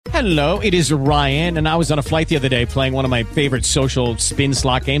Hello, it is Ryan, and I was on a flight the other day playing one of my favorite social spin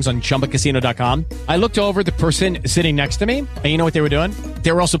slot games on ChumbaCasino.com. I looked over at the person sitting next to me, and you know what they were doing?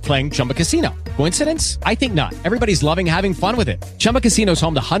 They were also playing Chumba Casino. Coincidence? I think not. Everybody's loving having fun with it. Chumba Casino is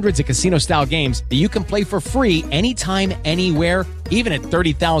home to hundreds of casino-style games that you can play for free anytime, anywhere, even at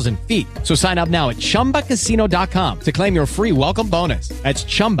 30,000 feet. So sign up now at ChumbaCasino.com to claim your free welcome bonus. That's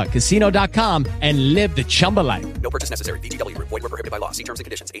ChumbaCasino.com and live the Chumba life. No purchase necessary. VGW. Void were prohibited by law. See terms and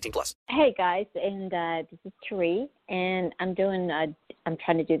conditions. 18+. Hey guys, and this is Therese, and I'm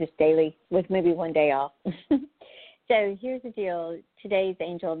trying to do this daily with maybe one day off. So here's the deal. Today's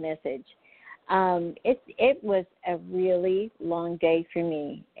angel message. It was a really long day for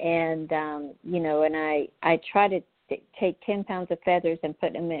me, and and I try to take 10 pounds of feathers and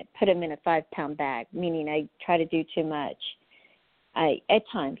put them in a 5-pound bag, meaning I try to do too much.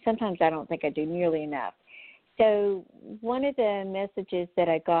 Sometimes I don't think I do nearly enough. So one of the messages that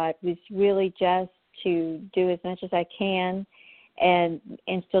I got was really just to do as much as I can and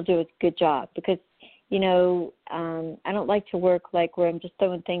still do a good job, because I don't like to work like where I'm just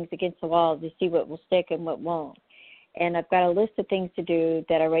throwing things against the wall to see what will stick and what won't. And I've got a list of things to do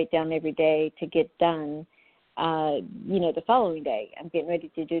that I write down every day to get done, the following day. I'm getting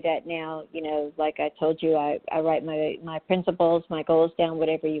ready to do that now. Like I told you, I write my principles, my goals down,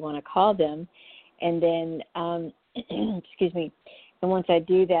 whatever you want to call them. And then, excuse me, and once I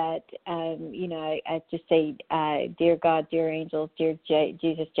do that, I just say, dear God, dear angels, dear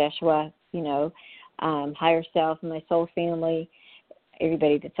Jesus, Joshua, higher self, my soul family,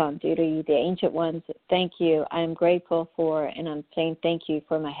 everybody that's on duty, the ancient ones, thank you. I'm grateful for, and I'm saying thank you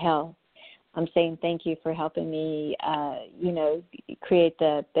for my health. I'm saying thank you for helping me, create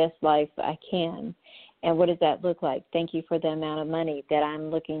the best life I can. And what does that look like? Thank you for the amount of money that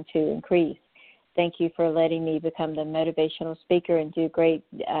I'm looking to increase. Thank you for letting me become the motivational speaker and do great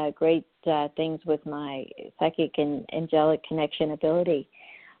things with my psychic and angelic connection ability.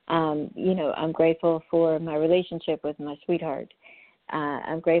 I'm grateful for my relationship with my sweetheart.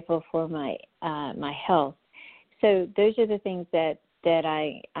 I'm grateful for my health. So those are the things that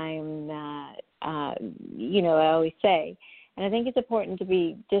I'm I always say. And I think it's important to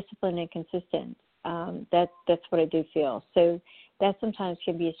be disciplined and consistent. That's what I do feel. So that sometimes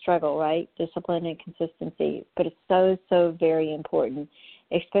can be a struggle, right? Discipline and consistency. But it's so, so very important,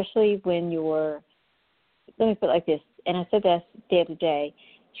 especially when let me put it like this, and I said this the other day,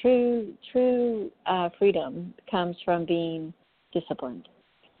 true freedom comes from being disciplined.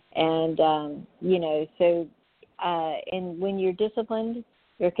 And, and when you're disciplined,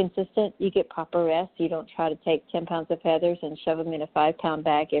 you're consistent, you get proper rest. You don't try to take 10 pounds of feathers and shove them in a 5-pound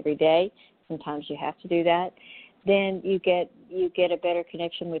bag every day. Sometimes you have to do that. Then you get a better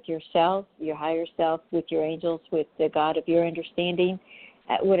connection with yourself, your higher self, with your angels, with the God of your understanding,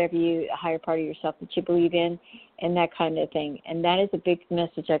 whatever a higher part of yourself that you believe in, and that kind of thing. And that is a big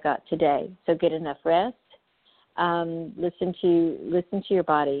message I got today. So get enough rest. Listen to your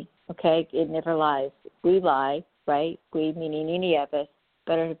body. Okay, it never lies. We lie, right? We meaning any of us,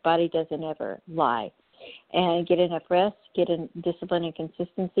 but our body doesn't ever lie. And get enough rest. Get in discipline and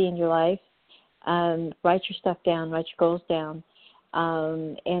consistency in your life. Write your stuff down, write your goals down,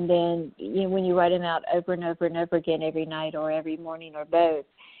 and then when you write them out over and over and over again every night or every morning or both,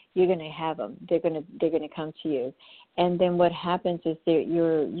 you're going to have them. They're going to come to you. And then what happens is that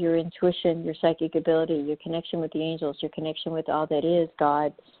your intuition, your psychic ability, your connection with the angels, your connection with all that is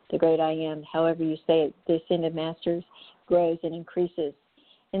God, the great I am, however you say it, the ascended masters, grows and increases.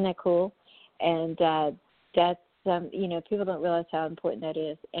 Isn't that cool? And that's people don't realize how important that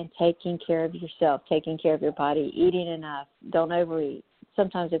is. And taking care of yourself, taking care of your body, eating enough, don't overeat.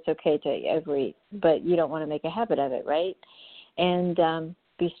 Sometimes it's okay to overeat, but you don't want to make a habit of it, right? And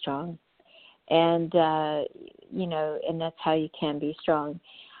be strong. And, and that's how you can be strong.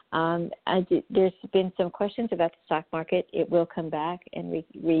 There's been some questions about the stock market. It will come back and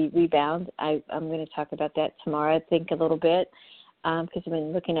rebound. I'm going to talk about that tomorrow, I think, a little bit, because I've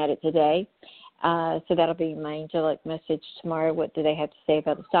been looking at it today. So that'll be my angelic message tomorrow. What do they have to say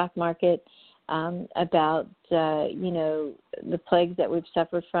about the stock market, about, the plagues that we've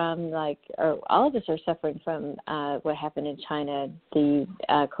suffered from, all of us are suffering from what happened in China, the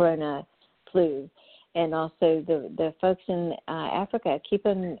corona flu, and also the folks in Africa. Keep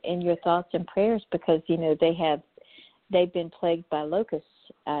them in your thoughts and prayers, because, they've been plagued by locusts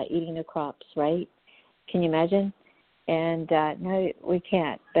eating the crops, right? Can you imagine? And no, we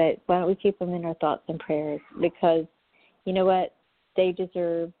can't. But why don't we keep them in our thoughts and prayers? Because you know what? They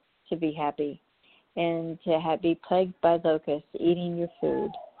deserve to be happy and to be plagued by locusts, eating your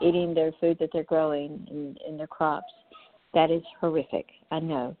food, eating their food that they're growing in their crops. That is horrific, I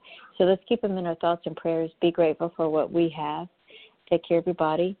know. So let's keep them in our thoughts and prayers. Be grateful for what we have. Take care of your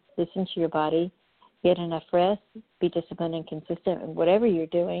body. Listen to your body. Get enough rest. Be disciplined and consistent in whatever you're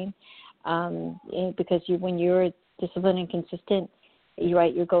doing. Because when you're disciplined and consistent, you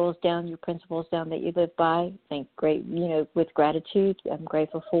write your goals down, your principles down that you live by. Think with gratitude. I'm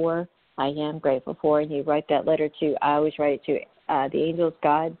grateful for. I am grateful for. And you write that letter to. I always write it to the angels,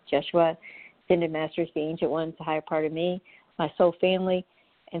 God, Joshua, Ascended Masters, the Ancient Ones, the higher part of me, my soul family,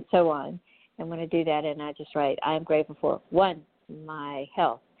 and so on. And when I do that, and I just write, I am grateful for, 1, my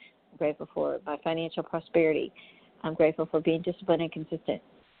health. I'm grateful for my financial prosperity. I'm grateful for being disciplined and consistent.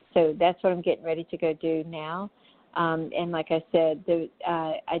 So that's what I'm getting ready to go do now. And like I said,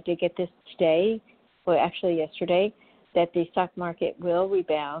 I did get this today, well, actually yesterday, that the stock market will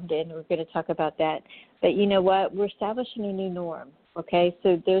rebound, and we're going to talk about that. But you know what? We're establishing a new norm, okay?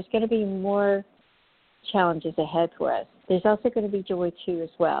 So there's going to be more challenges ahead for us. There's also going to be joy, too, as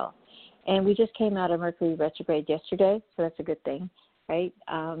well. And we just came out of Mercury retrograde yesterday, so that's a good thing, right?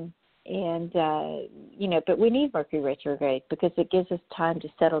 But we need Mercury retrograde because it gives us time to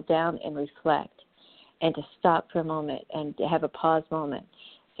settle down and reflect and to stop for a moment and to have a pause moment.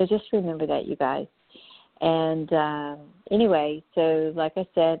 So just remember that, you guys. And anyway, so like I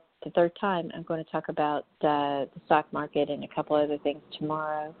said, the third time, I'm going to talk about the stock market and a couple other things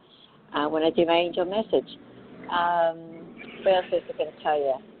tomorrow when I do my angel message. What else was I going to tell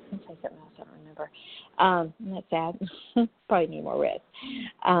you? I'll say something else, I don't remember. That's sad. Probably need more rest.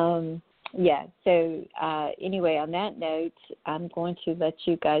 Anyway, on that note, I'm going to let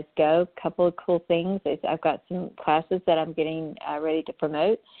you guys go. A couple of cool things. I've got some classes that I'm getting ready to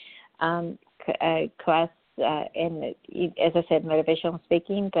promote. Class, and as I said, motivational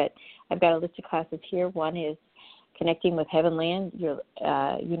speaking, but I've got a list of classes here. One is connecting with Heavenland, your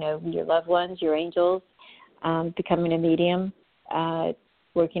loved ones, your angels, becoming a medium,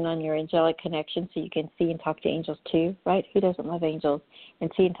 working on your angelic connection so you can see and talk to angels too, right? Who doesn't love angels? And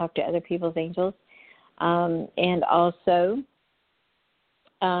see and talk to other people's angels. And also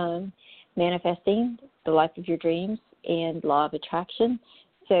manifesting the life of your dreams and law of attraction.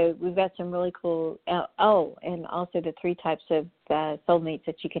 So we've got some really cool, and also the 3 types of soulmates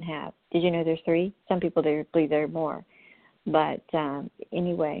that you can have. Did you know there's 3? Some people believe there are more. But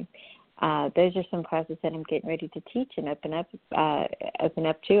anyway, those are some classes that I'm getting ready to teach and open up to. I'm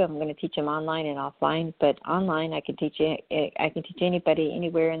going to teach them online and offline, but online I can teach anybody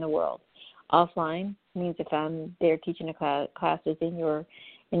anywhere in the world. Offline means if I'm there teaching classes in your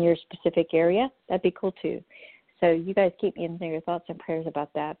specific area, that'd be cool too. So you guys keep me in your thoughts and prayers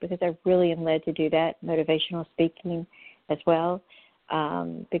about that because I really am led to do that, motivational speaking as well,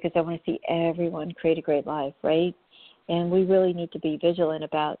 because I want to see everyone create a great life, right? And we really need to be vigilant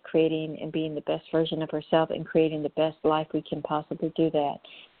about creating and being the best version of ourselves and creating the best life we can possibly do that.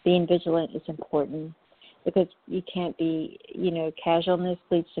 Being vigilant is important because you can't be, casualness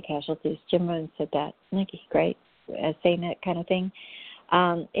leads to casualties. Jim Rohn said that. Isn't he great at saying that kind of thing?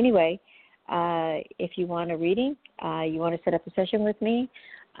 Anyway, if you want a reading, you want to set up a session with me,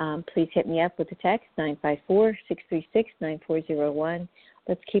 please hit me up with a text, 954-636-9401.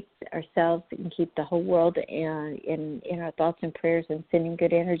 Let's keep ourselves and keep the whole world in our thoughts and prayers and sending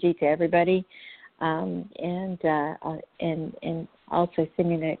good energy to everybody, and also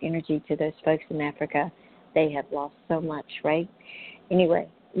sending that energy to those folks in Africa. They have lost so much, right? Anyway,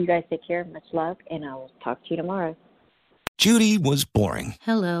 you guys take care. Much love, and I will talk to you tomorrow. Judy was boring.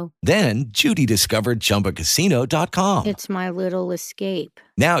 Hello. Then Judy discovered ChumbaCasino.com. It's my little escape.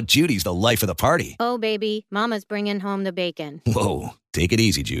 Now Judy's the life of the party. Oh, baby, mama's bringing home the bacon. Whoa, take it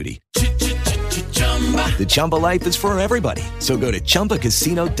easy, Judy. The Chumba life is for everybody. So go to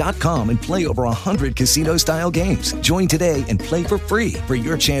ChumbaCasino.com and play over 100 casino-style games. Join today and play for free for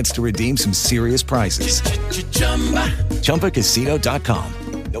your chance to redeem some serious prizes. ChumbaCasino.com.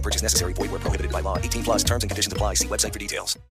 No purchase necessary. Void where prohibited by law. 18+ terms and conditions apply. See website for details.